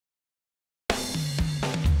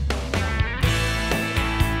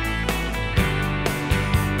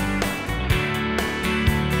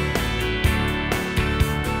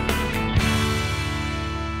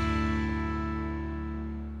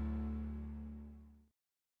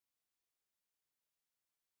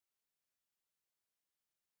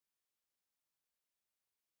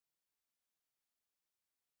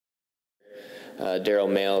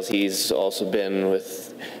Daryl Males, he's also been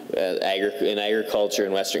with in agriculture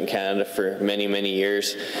in Western Canada for many, many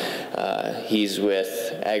years. He's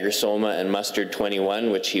with Agrisoma and Mustard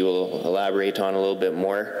 21, which he will elaborate on a little bit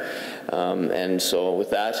more. And so with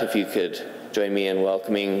that, if you could join me in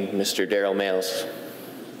welcoming Mr. Daryl Males.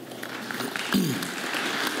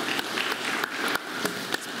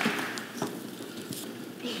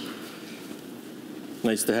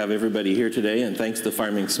 Nice to have everybody here today, and thanks to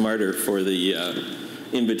Farming Smarter for the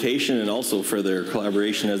invitation and also for their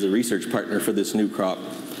collaboration as a research partner for this new crop.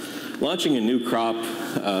 Launching a new crop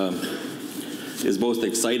is both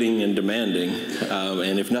exciting and demanding,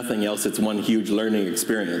 and if nothing else, it's one huge learning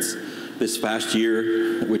experience. This past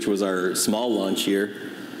year, which was our small launch year,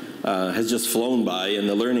 has just flown by, and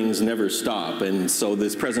the learnings never stop. And so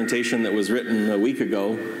this presentation that was written a week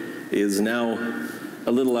ago is now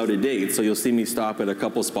a little out of date, so you'll see me stop at a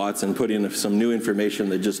couple spots and put in some new information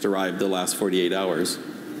that just arrived the last 48 hours.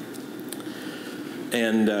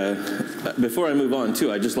 And before I move on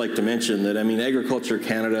too, I'd just like to mention that, I mean, Agriculture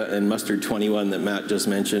Canada and Mustard 21 that Matt just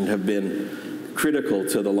mentioned have been critical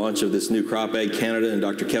to the launch of this new crop. Ag Canada and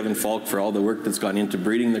Dr. Kevin Falk for all the work that's gone into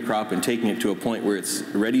breeding the crop and taking it to a point where it's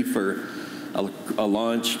ready for a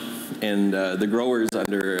launch. And the growers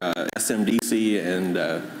under SMDC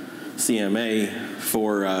and CMA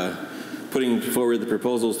for putting forward the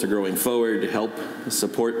proposals to Growing Forward to help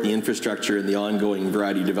support the infrastructure and the ongoing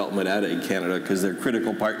variety development at Ag Canada, because they're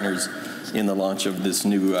critical partners in the launch of this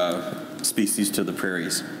new species to the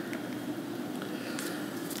prairies.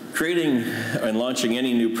 Creating and launching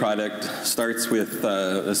any new product starts with,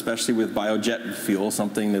 especially with biojet fuel,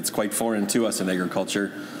 something that's quite foreign to us in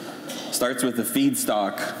agriculture, starts with the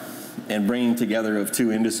feedstock and bringing together of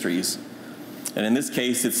two industries. And in this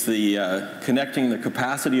case, it's the connecting the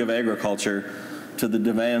capacity of agriculture to the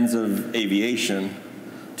demands of aviation,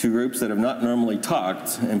 two groups that have not normally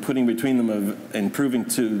talked, and putting between them and proving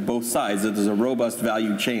to both sides that there's a robust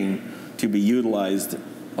value chain to be utilized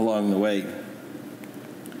along the way.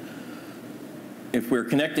 If we're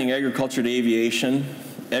connecting agriculture to aviation,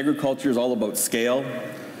 agriculture is all about scale.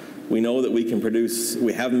 We know that we can produce,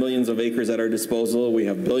 we have millions of acres at our disposal, we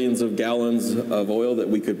have billions of gallons of oil that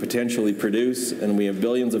we could potentially produce, and we have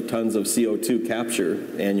billions of tons of CO2 capture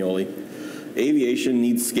annually. Aviation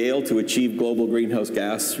needs scale to achieve global greenhouse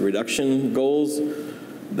gas reduction goals.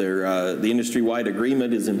 The industry-wide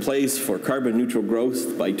agreement is in place for carbon neutral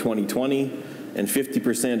growth by 2020 and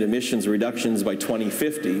 50% emissions reductions by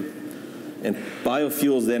 2050. And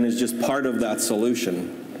biofuels then is just part of that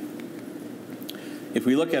solution. If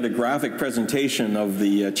we look at a graphic presentation of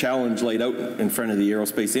the challenge laid out in front of the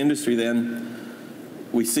aerospace industry, then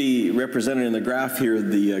we see represented in the graph here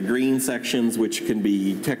the green sections, which can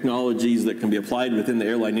be technologies that can be applied within the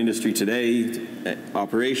airline industry today,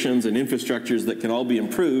 operations and infrastructures that can all be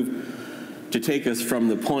improved to take us from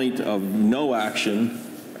the point of no action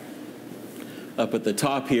up at the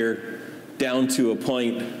top here down to a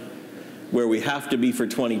point where we have to be for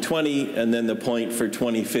 2020, and then the point for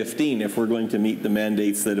 2015 if we're going to meet the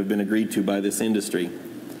mandates that have been agreed to by this industry.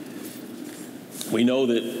 We know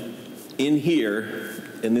that in here,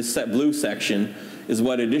 in this blue section, is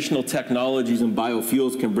what additional technologies and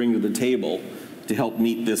biofuels can bring to the table to help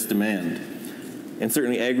meet this demand. And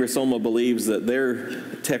certainly Agrisoma believes that their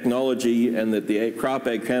technology and that the crop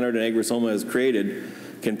Ag Canada and Agrisoma has created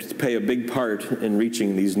can play a big part in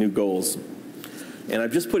reaching these new goals. And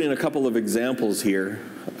I've just put in a couple of examples here.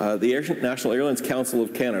 The National Airlines Council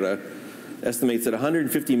of Canada estimates that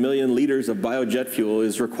 150 million liters of biojet fuel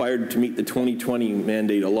is required to meet the 2020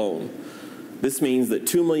 mandate alone. This means that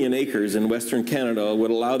 2 million acres in Western Canada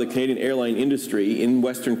would allow the Canadian airline industry in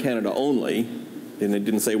Western Canada only, and it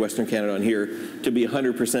didn't say Western Canada on here, to be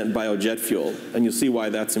 100% biojet fuel. And you'll see why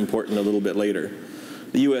that's important a little bit later.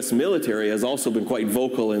 The U.S. military has also been quite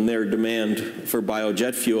vocal in their demand for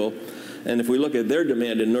biojet fuel. And if we look at their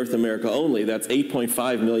demand in North America only, that's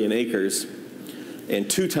 8.5 million acres, and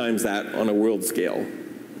 2 times that on a world scale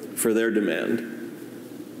for their demand.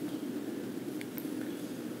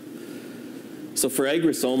 So for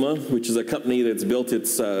Agrisoma, which is a company that's built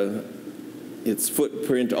its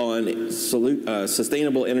footprint on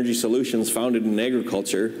sustainable energy solutions founded in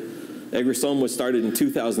agriculture, Agrisoma was started in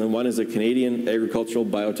 2001 as a Canadian agricultural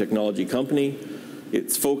biotechnology company.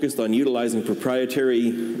 It's focused on utilizing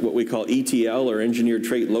proprietary, what we call ETL, or engineered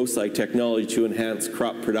trait loci technology, to enhance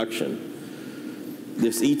crop production.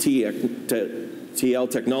 This ETL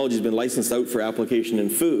technology has been licensed out for application in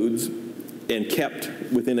foods and kept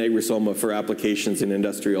within Agrisoma for applications in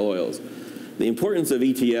industrial oils. The importance of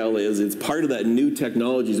ETL is it's part of that new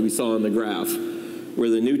technologies we saw on the graph where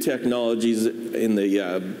the new technologies in the,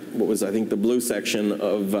 what was I think the blue section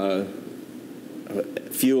of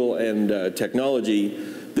fuel and technology,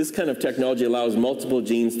 this kind of technology allows multiple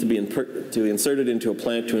genes to be inserted into a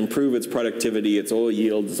plant to improve its productivity, its oil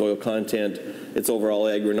yield, its oil content, its overall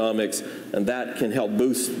agronomics, and that can help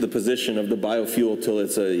boost the position of the biofuel till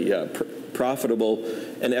it's a profitable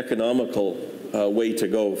and economical way to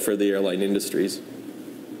go for the airline industries.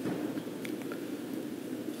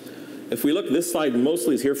 If we look, this slide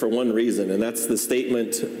mostly is here for one reason, and that's the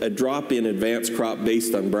statement, a drop in advanced crop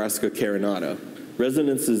based on Brassica carinata.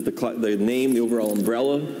 Resonance is the name, the overall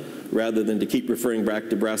umbrella, rather than to keep referring back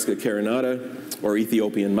to Brassica carinata or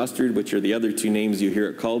Ethiopian mustard, which are the other two names you hear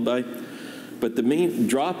it called by. But the main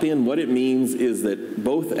drop in, what it means is that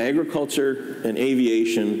both agriculture and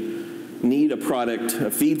aviation need a product,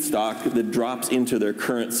 a feedstock that drops into their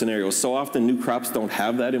current scenario. So often new crops don't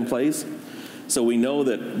have that in place. So we know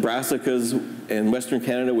that brassicas in Western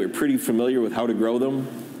Canada, we're pretty familiar with how to grow them.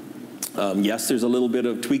 Yes, there's a little bit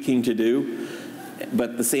of tweaking to do,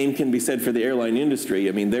 but the same can be said for the airline industry.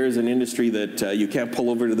 I mean, there's an industry that you can't pull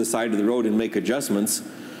over to the side of the road and make adjustments.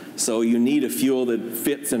 So you need a fuel that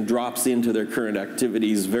fits and drops into their current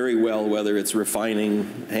activities very well, whether it's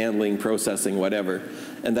refining, handling, processing, whatever.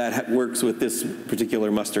 And that works with this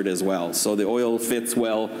particular mustard as well. So the oil fits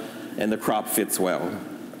well and the crop fits well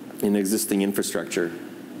in existing infrastructure.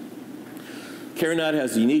 Carinata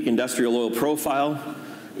has a unique industrial oil profile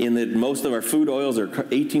in that most of our food oils are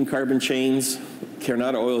 18 carbon chains.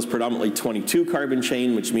 Carinata oil is predominantly 22 carbon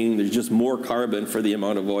chain, which means there's just more carbon for the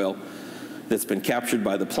amount of oil that's been captured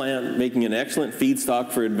by the plant, making an excellent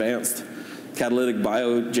feedstock for advanced catalytic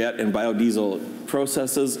biojet and biodiesel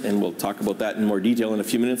processes, and we'll talk about that in more detail in a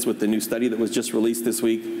few minutes with the new study that was just released this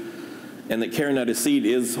week. And that Carinata seed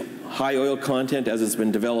is high oil content as it's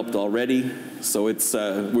been developed already, so it's,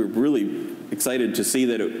 we're really excited to see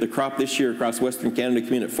that the crop this year across Western Canada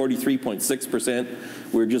came in at 43.6%.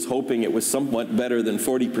 We're just hoping it was somewhat better than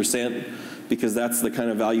 40% because that's the kind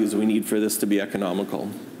of values we need for this to be economical.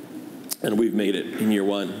 And we've made it in year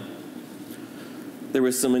one. There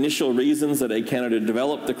were some initial reasons that Canada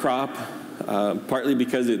developed the crop, partly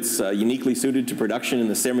because it's uniquely suited to production in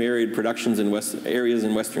the semi-arid productions in areas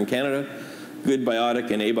in Western Canada, good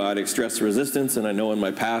biotic and abiotic stress resistance, and I know in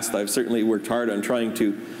my past I've certainly worked hard on trying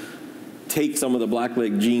to take some of the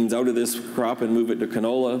blackleg genes out of this crop and move it to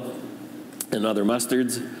canola and other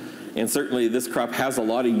mustards. And certainly this crop has a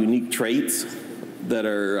lot of unique traits that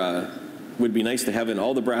are would be nice to have in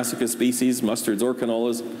all the brassica species, mustards or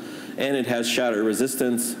canolas, and it has shatter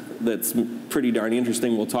resistance that's pretty darn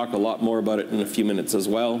interesting. We'll talk a lot more about it in a few minutes as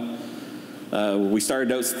well. We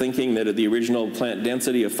started out thinking that at the original plant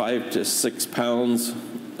density of 5 to 6 pounds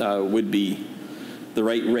would be the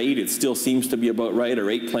right rate. It still seems to be about right, or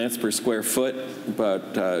 8 plants per square foot,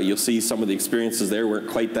 but you'll see some of the experiences there weren't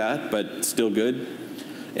quite that, but still good.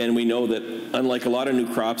 And we know that unlike a lot of new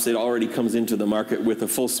crops, it already comes into the market with a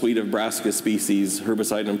full suite of brassica species,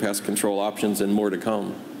 herbicide and pest control options, and more to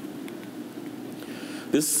come.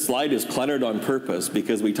 This slide is cluttered on purpose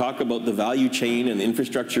because we talk about the value chain and the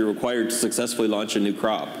infrastructure required to successfully launch a new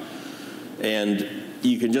crop. And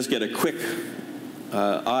you can just get a quick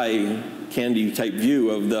eye candy type view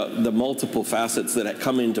of the multiple facets that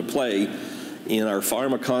come into play in our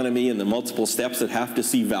farm economy and the multiple steps that have to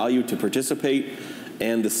see value to participate,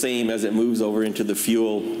 and the same as it moves over into the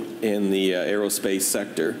fuel in the aerospace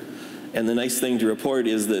sector. And the nice thing to report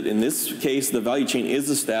is that in this case, the value chain is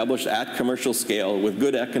established at commercial scale with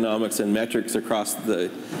good economics and metrics across the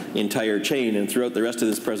entire chain. And throughout the rest of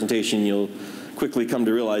this presentation, you'll quickly come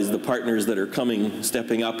to realize the partners that are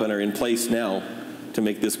stepping up and are in place now to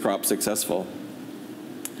make this crop successful.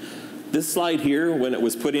 This slide here, when it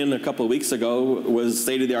was put in a couple of weeks ago, was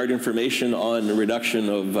state-of-the-art information on the reduction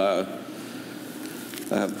of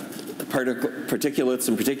particulates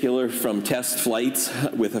in particular from test flights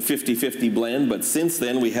with a 50-50 blend. But since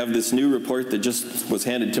then, we have this new report that just was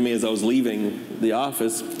handed to me as I was leaving the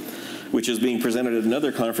office, which is being presented at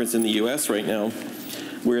another conference in the US right now,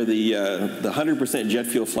 where the 100% jet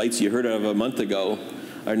fuel flights you heard of a month ago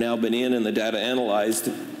are now been in and the data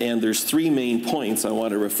analyzed. And there's 3 main points I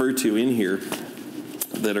want to refer to in here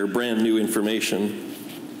that are brand new information.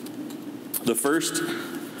 The first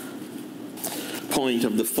point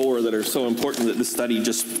of the 4 that are so important that this study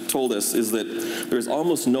just told us is that there's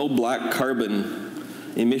almost no black carbon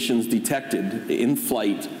emissions detected in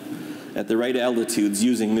flight at the right altitudes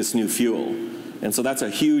using this new fuel. And so that's a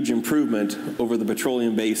huge improvement over the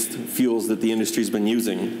petroleum-based fuels that the industry's been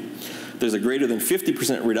using. There's a greater than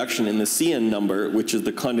 50% reduction in the CN number, which is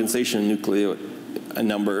the condensation nucleus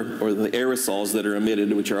number, or the aerosols that are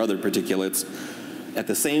emitted, which are other particulates. at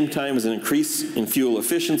the same time as an increase in fuel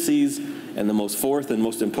efficiencies, and the fourth and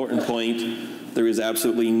most important point, there is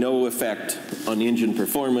absolutely no effect on engine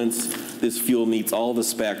performance. This fuel meets all the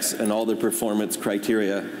specs and all the performance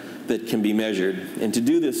criteria that can be measured. And to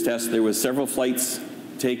do this test, there was several flights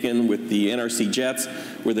taken with the NRC jets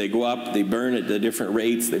where they go up, they burn at the different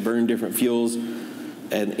rates, they burn different fuels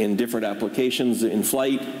and in different applications in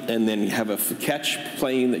flight, and then have a catch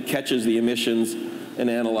plane that catches the emissions and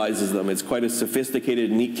analyzes them. It's quite a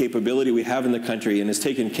sophisticated, neat capability we have in the country, and has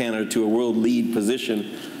taken Canada to a world lead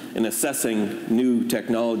position in assessing new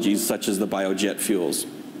technologies such as the biojet fuels.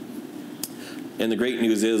 And the great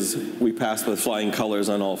news is we passed with flying colors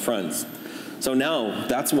on all fronts. So now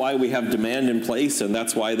that's why we have demand in place, and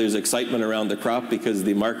that's why there's excitement around the crop, because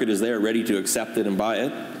the market is there ready to accept it and buy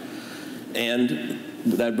it. And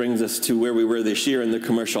that brings us to where we were this year in the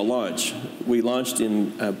commercial launch. We launched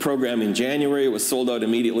in a program in January. It was sold out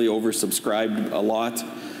immediately, oversubscribed a lot,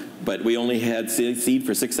 but we only had seed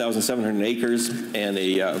for 6,700 acres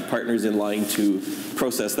and partners in line to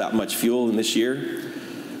process that much fuel in this year.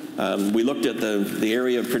 We looked at the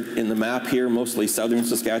area in the map here, mostly southern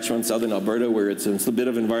Saskatchewan, southern Alberta, where it's a bit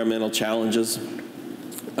of environmental challenges,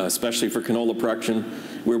 especially for canola production,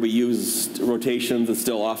 where we used rotations that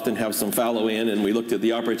still often have some fallow in, and we looked at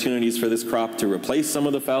the opportunities for this crop to replace some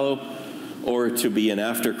of the fallow or to be an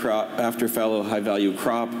after fallow high-value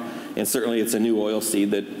crop. And certainly it's a new oil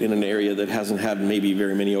seed that in an area that hasn't had maybe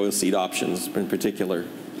very many oil seed options in particular.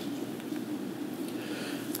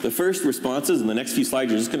 The first responses, and the next few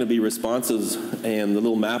slides are just going to be responses, and the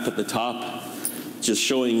little map at the top just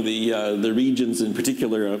showing the regions in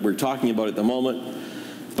particular we're talking about at the moment.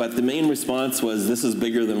 But the main response was, this is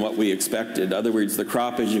bigger than what we expected. In other words, the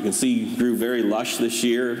crop, as you can see, grew very lush this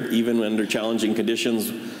year, even under challenging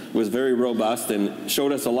conditions, was very robust and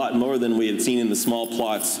showed us a lot more than we had seen in the small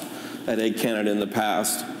plots at Ag Canada in the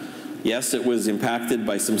past. Yes, it was impacted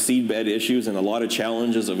by some seedbed issues and a lot of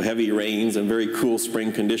challenges of heavy rains and very cool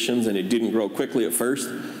spring conditions, and it didn't grow quickly at first.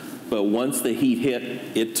 But once the heat hit,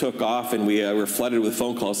 it took off, and we were flooded with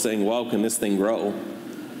phone calls saying, wow, can this thing grow?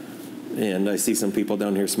 And I see some people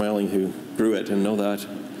down here smiling who grew it and know that.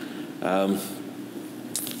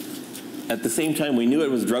 At the same time, we knew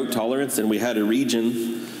it was drought tolerance, and we had a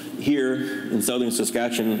region here in southern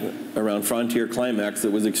Saskatchewan around Frontier Climax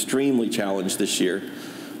that was extremely challenged this year.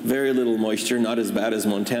 Very little moisture, not as bad as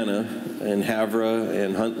Montana and Havre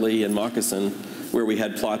and Huntley and Moccasin, where we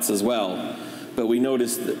had plots as well. But we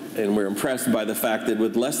noticed and we're impressed by the fact that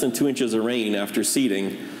with less than 2 inches of rain after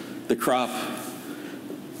seeding, the crop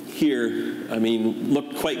here, I mean,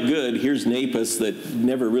 looked quite good. Here's Napus that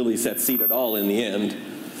never really set seed at all in the end.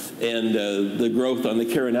 And the growth on the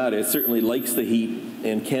Carinata, it certainly likes the heat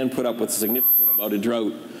and can put up with a significant amount of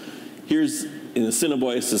drought. Here's in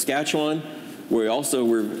Assiniboia, Saskatchewan, where also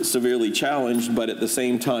were severely challenged, but at the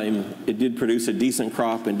same time, it did produce a decent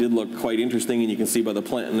crop and did look quite interesting, and you can see by the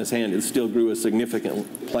plant in his hand, it still grew a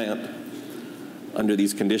significant plant under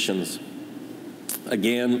these conditions.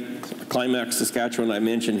 Again, Climax, Saskatchewan, I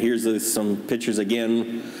mentioned, here's some pictures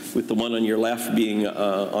again, with the one on your left being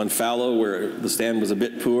on fallow, where the stand was a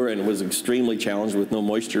bit poor and was extremely challenged with no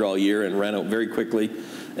moisture all year and ran out very quickly.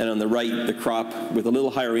 And on the right, the crop with a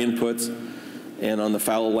little higher inputs, and on the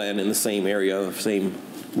fallow land in the same area,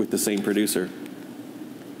 with the same producer.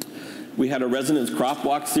 We had a residence crop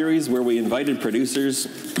walk series where we invited producers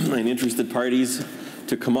and interested parties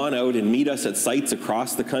to come on out and meet us at sites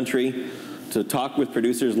across the country to talk with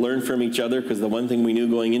producers, learn from each other, because the one thing we knew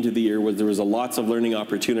going into the year was there was lots of learning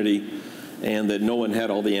opportunity and that no one had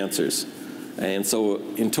all the answers. And so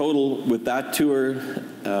in total, with that tour,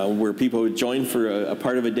 where people would join for a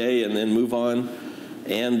part of a day and then move on,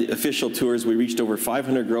 and official tours, we reached over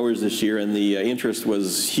 500 growers this year, and the interest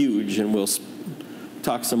was huge, and we'll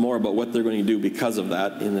talk some more about what they're going to do because of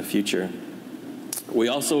that in the future. We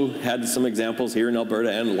also had some examples here in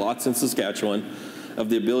Alberta and lots in Saskatchewan of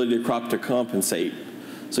the ability of crop to compensate.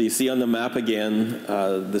 So you see on the map again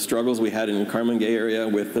the struggles we had in the Carmangay area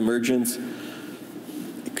with emergence.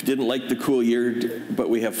 Didn't like the cool year, but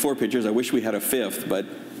we have 4 pictures. I wish we had a 5th, but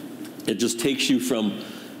it just takes you from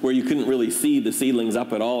where you couldn't really see the seedlings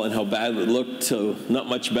up at all and how bad it looked to not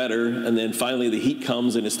much better, and then finally the heat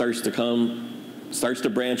comes and it starts to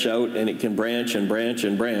branch out, and it can branch and branch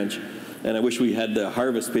and branch. And I wish we had the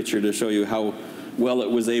harvest picture to show you how well it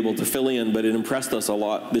was able to fill in, but it impressed us a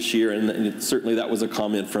lot this year, and certainly that was a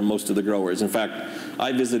comment from most of the growers. In fact,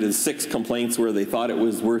 I visited 6 complaints where they thought it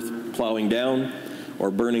was worth plowing down or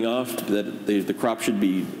burning off, that the crop should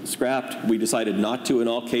be scrapped. We decided not to in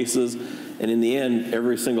all cases. And in the end,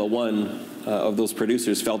 every single one of those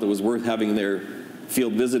producers felt it was worth having their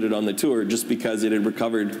field visited on the tour, just because it had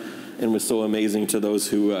recovered and was so amazing to those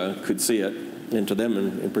who could see it, and to them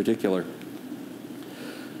in particular.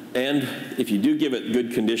 And if you do give it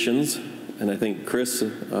good conditions, and I think, Chris,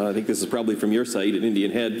 I think this is probably from your site at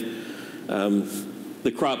Indian Head,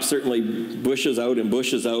 the crop certainly bushes out and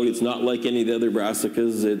bushes out. It's not like any of the other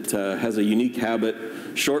brassicas. It has a unique habit,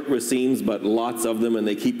 short racemes, but lots of them, and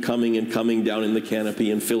they keep coming and coming down in the canopy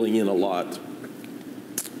and filling in a lot.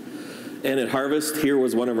 And at harvest, here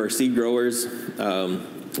was one of our seed growers,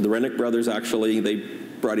 the Rennick brothers actually. They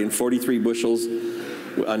brought in 43 bushels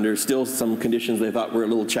under still some conditions they thought were a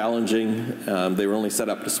little challenging. They were only set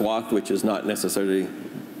up to swath, which is not necessarily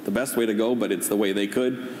the best way to go, but it's the way they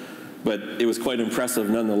could. But it was quite impressive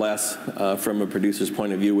nonetheless from a producer's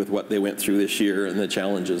point of view with what they went through this year and the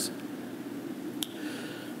challenges.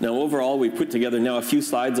 Now overall, we put together now a few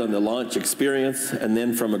slides on the launch experience and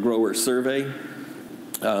then from a grower survey.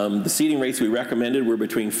 The seeding rates we recommended were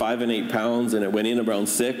between 5 and 8 pounds, and it went in around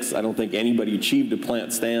 6. I don't think anybody achieved a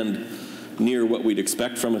plant stand near what we'd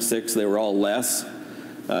expect from a 6. They were all less.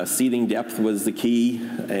 Seeding depth was the key,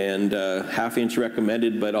 and half-inch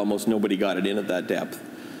recommended, but almost nobody got it in at that depth.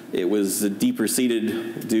 It was deeper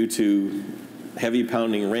seeded due to heavy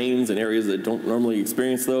pounding rains in areas that don't normally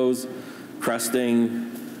experience those,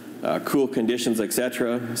 crusting, cool conditions,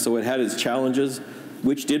 etc. So it had its challenges,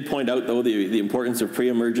 which did point out, though, the importance of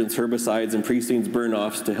pre-emergence herbicides and pre-seed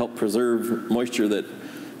burn-offs to help preserve moisture that,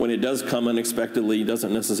 when it does come unexpectedly,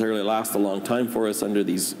 doesn't necessarily last a long time for us under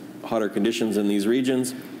these hotter conditions in these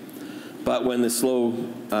regions. But when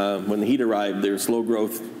the heat arrived, their slow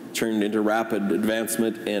growth turned into rapid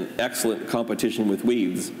advancement and excellent competition with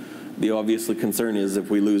weeds. The obvious concern is if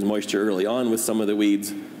we lose moisture early on with some of the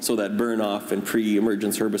weeds, so that burn-off and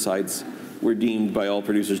pre-emergence herbicides were deemed by all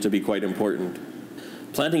producers to be quite important.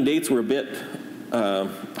 Planting dates were a bit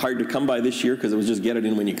hard to come by this year because it was just get it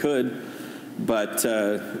in when you could, but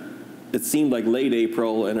it seemed like late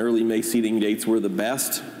April and early May seeding dates were the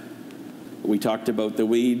best. We talked about the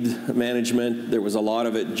weed management. There was a lot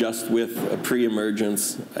of it just with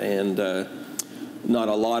pre-emergence and not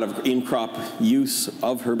a lot of in-crop use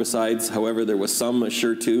of herbicides. However, there was some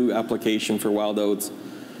Assure 2 application for wild oats.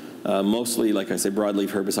 Mostly, like I said, broadleaf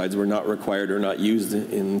herbicides were not required or not used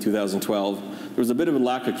in 2012. There was a bit of a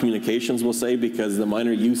lack of communications, we'll say, because the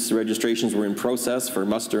minor use registrations were in process for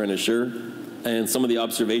muster and Assure. And some of the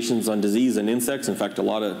observations on disease and insects, in fact, a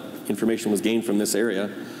lot of information was gained from this area.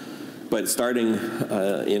 But starting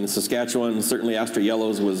in Saskatchewan, certainly Aster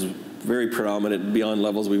Yellows was very predominant, beyond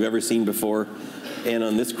levels we've ever seen before. And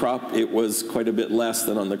on this crop, it was quite a bit less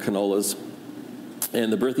than on the canolas.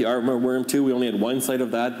 And the Berthy armorworm, too, we only had one site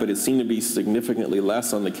of that, but it seemed to be significantly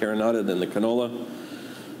less on the Carinata than the canola.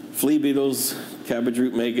 Flea beetles, cabbage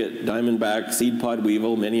root maggot, diamondback, seed pod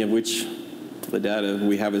weevil, many of which the data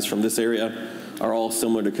we have is from this area, are all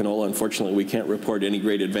similar to canola. Unfortunately, we can't report any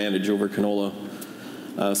great advantage over canola.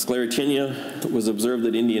 Sclerotinia was observed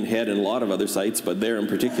at Indian Head and a lot of other sites, but there in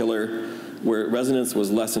particular, where residence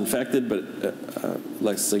was less infected, but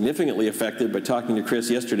less significantly affected. By talking to Chris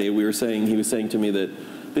yesterday, he was saying to me that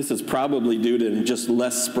this is probably due to just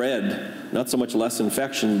less spread, not so much less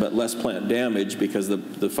infection, but less plant damage, because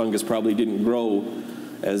the fungus probably didn't grow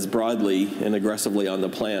as broadly and aggressively on the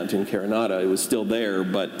plant in Carinata. It was still there,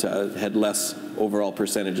 but had less overall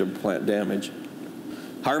percentage of plant damage.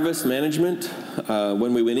 Harvest management.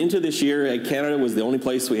 When we went into this year, Ag Canada was the only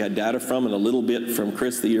place we had data from, and a little bit from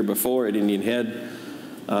Chris the year before at Indian Head.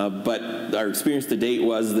 But our experience to date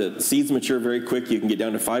was that seeds mature very quick. You can get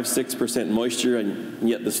down to 5–6% moisture, and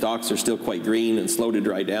yet the stalks are still quite green and slow to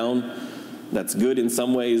dry down. That's good in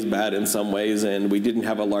some ways, bad in some ways, and we didn't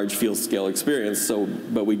have a large field scale experience.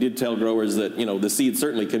 But we did tell growers that, you know, the seed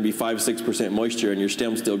certainly can be 5–6% moisture and your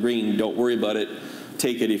stem's still green. Don't worry about it.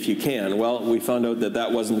 Take it if you can. Well, we found out that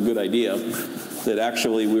that wasn't a good idea, that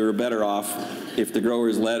actually we were better off if the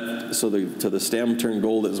growers let the stem turn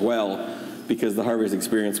gold as well, because the harvest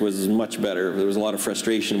experience was much better. There was a lot of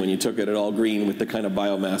frustration when you took it at all green with the kind of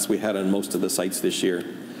biomass we had on most of the sites this year.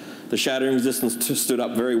 The shattering resistance stood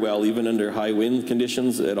up very well, even under high wind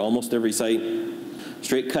conditions at almost every site.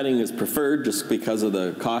 Straight cutting is preferred just because of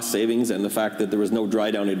the cost savings and the fact that there was no dry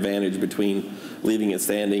down advantage between leaving it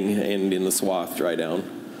standing and in the swath dry down.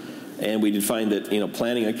 And we did find that, you know,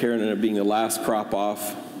 planting a Carinata being the last crop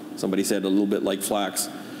off, somebody said a little bit like flax,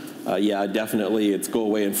 yeah, definitely it's go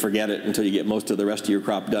away and forget it until you get most of the rest of your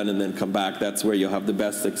crop done and then come back. That's where you'll have the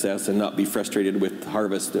best success and not be frustrated with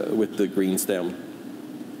harvest with the green stem.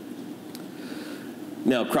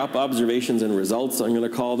 Now, crop observations and results, I'm going to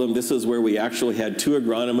call them. This is where we actually had 2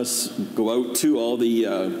 agronomists go out to all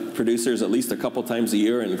the producers at least a couple times a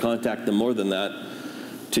year and contact them more than that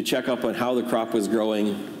to check up on how the crop was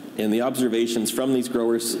growing. And the observations from these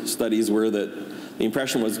growers' studies were that the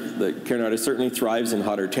impression was that Carinata certainly thrives in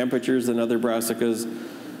hotter temperatures than other brassicas.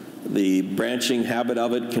 The branching habit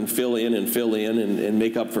of it can fill in and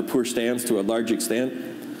make up for poor stands to a large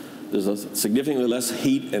extent. There's a significantly less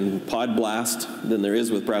heat and pod blast than there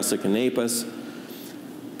is with Brassica napus.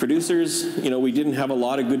 Producers, we didn't have a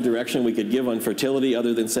lot of good direction we could give on fertility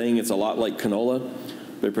other than saying it's a lot like canola.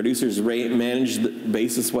 But producers managed the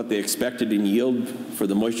basis what they expected in yield for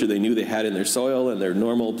the moisture they knew they had in their soil and their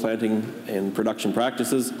normal planting and production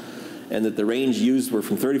practices, and that the range used were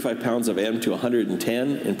from 35 pounds of M to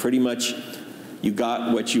 110, and pretty much you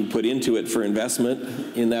got what you put into it for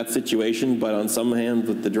investment in that situation. But on some hand,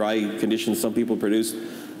 with the dry conditions some people produced,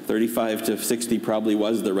 35 to 60 probably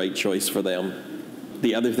was the right choice for them.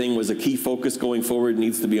 The other thing was a key focus going forward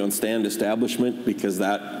needs to be on stand establishment, because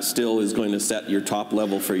that still is going to set your top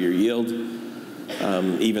level for your yield,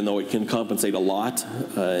 even though it can compensate a lot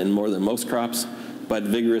and more than most crops. But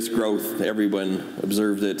vigorous growth, everyone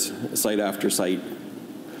observed it site after site.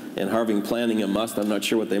 And halving planning a must. I'm not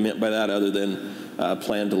sure what they meant by that other than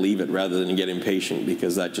plan to leave it rather than get impatient,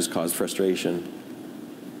 because that just caused frustration.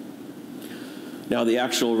 Now the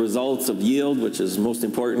actual results of yield, which is most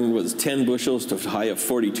important, was 10 bushels to a high of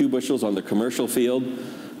 42 bushels on the commercial field.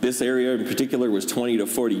 This area in particular was 20 to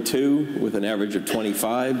 42 with an average of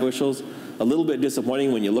 25 bushels. A little bit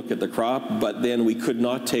disappointing when you look at the crop, but then we could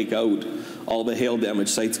not take out all the hail damage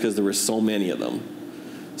sites because there were so many of them.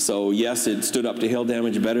 So yes, it stood up to hail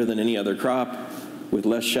damage better than any other crop with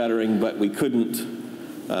less shattering, but we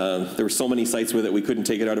couldn't, there were so many sites with it we couldn't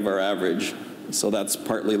take it out of our average. So that's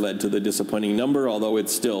partly led to the disappointing number, although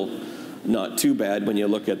it's still not too bad when you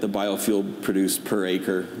look at the biofuel produced per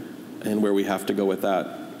acre and where we have to go with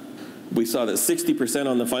that. We saw that 60%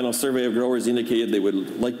 on the final survey of growers indicated they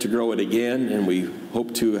would like to grow it again, and we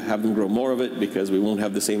hope to have them grow more of it because we won't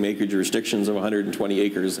have the same acreage restrictions of 120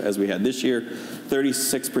 acres as we had this year.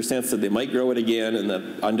 36% said they might grow it again, and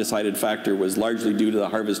the undecided factor was largely due to the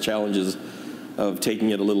harvest challenges of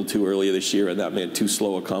taking it a little too early this year, and that meant too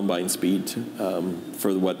slow a combine speed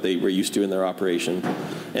for what they were used to in their operation.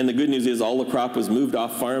 And the good news is all the crop was moved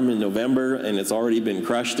off farm in November, and it's already been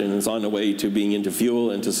crushed and is on the way to being into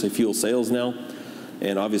fuel and to fuel sales now.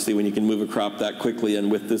 And obviously when you can move a crop that quickly and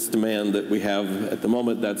with this demand that we have at the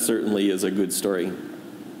moment, that certainly is a good story.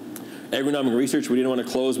 Agronomic research, we didn't want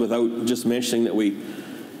to close without just mentioning that we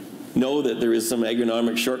know that there is some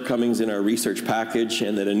agronomic shortcomings in our research package,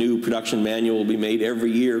 and that a new production manual will be made every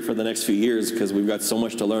year for the next few years because we've got so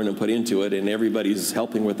much to learn and put into it, and everybody's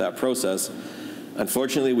helping with that process.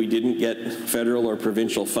 Unfortunately, we didn't get federal or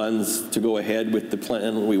provincial funds to go ahead with the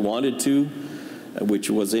plan we wanted to, which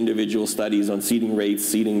was individual studies on seeding rates,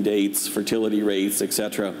 seeding dates, fertility rates,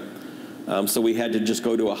 etc. So we had to just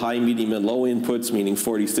go to a high, medium, and low inputs, meaning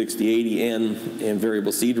 40, 60, 80, and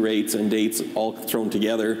variable seed rates and dates all thrown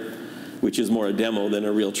together, which is more a demo than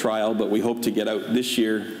a real trial. But we hope to get out this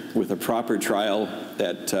year with a proper trial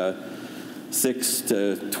at 6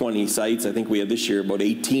 to 20 sites. I think we had this year about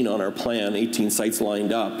 18 on our plan, 18 sites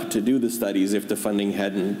lined up to do the studies if the funding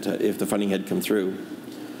had come through.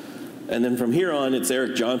 And then from here on, it's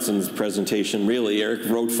Eric Johnson's presentation, really. Eric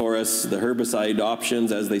wrote for us the herbicide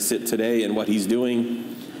options as they sit today and what he's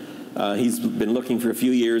doing. He's been looking for a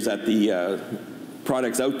few years at the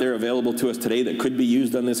products out there available to us today that could be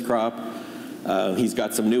used on this crop. He's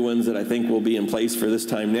got some new ones that I think will be in place for this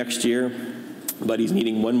time next year, but he's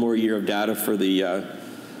needing one more year of data for the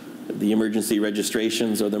emergency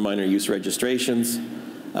registrations or the minor use registrations.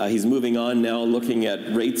 He's moving on now, looking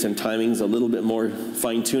at rates and timings, a little bit more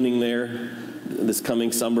fine-tuning there this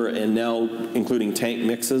coming summer, and now including tank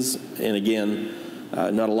mixes. And again,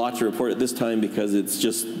 not a lot to report at this time because it's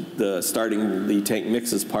just starting the tank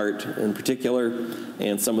mixes part in particular,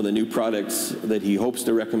 and some of the new products that he hopes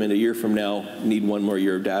to recommend a year from now need one more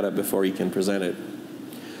year of data before he can present it.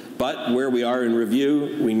 But where we are in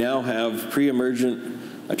review, we now have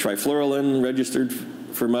pre-emergent trifluralin registered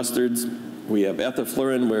for mustards. We have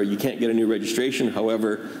ethaflurin, where you can't get a new registration.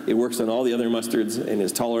 However, it works on all the other mustards and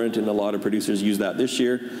is tolerant, and a lot of producers use that this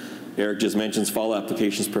year. Eric just mentions fall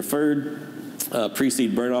applications preferred.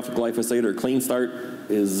 Pre-seed burn-off of glyphosate or clean start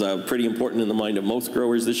is pretty important in the mind of most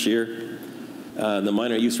growers this year. The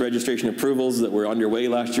minor use registration approvals that were underway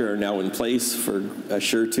last year are now in place for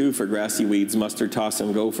Sure 2 for grassy weeds, mustard, toss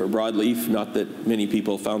and go for broadleaf. Not that many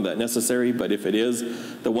people found that necessary, but if it is,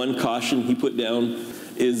 the one caution he put down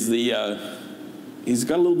is he's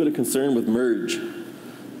got a little bit of concern with merge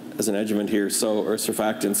as an adjuvant here, or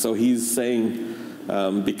surfactant. So he's saying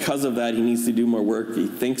Because of that, he needs to do more work. He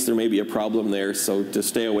thinks there may be a problem there, so to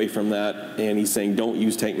stay away from that. And he's saying don't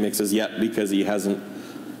use tank mixes yet because he hasn't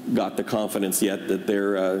got the confidence yet that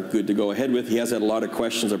they're good to go ahead with. He has had a lot of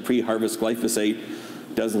questions of pre-harvest glyphosate.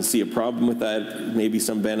 Doesn't see a problem with that. Maybe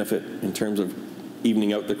some benefit in terms of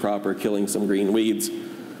evening out the crop or killing some green weeds.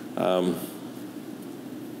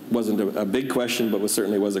 Wasn't a big question, but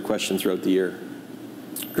certainly was a question throughout the year.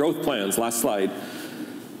 Growth plans, last slide.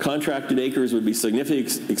 Contracted acres would be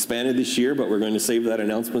significantly expanded this year, but we're going to save that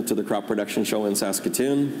announcement to the crop production show in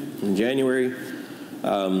Saskatoon in January.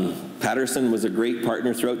 Patterson was a great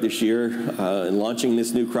partner throughout this year in launching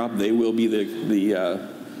this new crop. They will be the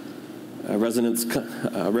residents'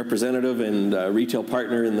 representative and retail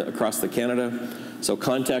partner across Canada. So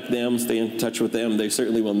contact them, stay in touch with them. They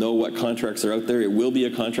certainly will know what contracts are out there. It will be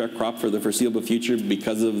a contract crop for the foreseeable future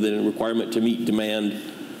because of the requirement to meet demand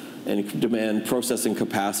and demand processing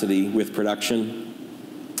capacity with production,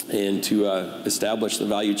 and to establish the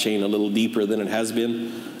value chain a little deeper than it has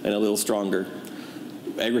been and a little stronger.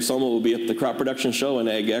 Agrisoma will be at the Crop Production Show and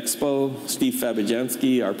Ag Expo. Steve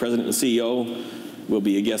Fabijanski, our president and CEO, will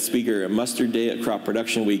be a guest speaker at Mustard Day at Crop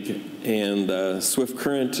Production Week. And Swift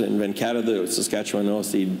Current and Venkata, the Saskatchewan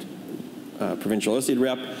oilseed provincial oilseed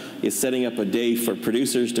rep, is setting up a day for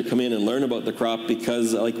producers to come in and learn about the crop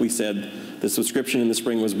because, like we said, the subscription in the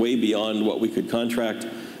spring was way beyond what we could contract,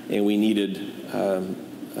 and we needed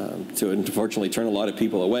to unfortunately turn a lot of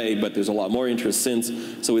people away, but there's a lot more interest since,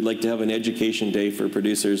 so we'd like to have an education day for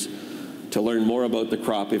producers to learn more about the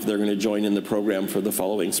crop if they're going to join in the program for the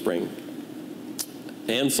following spring.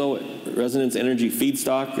 And so Residence Energy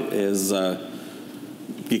Feedstock is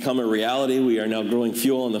become a reality. We are now growing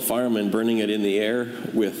fuel on the farm and burning it in the air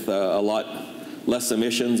with a lot less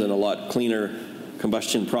emissions and a lot cleaner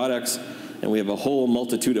combustion products. And we have a whole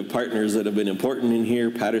multitude of partners that have been important in here: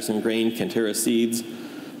 Patterson Grain, Cantera Seeds,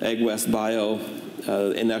 AgWest Bio,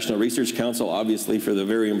 and National Research Council, obviously, for the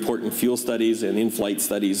very important fuel studies and in-flight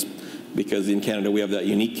studies, because in Canada we have that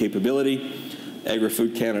unique capability.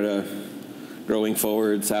 Agri-Food Canada, Growing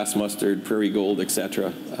Forward, Sass Mustard, Prairie Gold,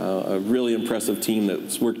 etc. A really impressive team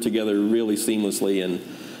that's worked together really seamlessly and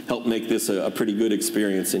helped make this a pretty good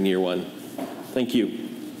experience in year one. Thank you.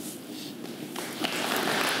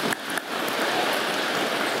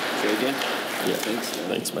 Again? Yeah.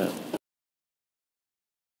 Thanks, Matt.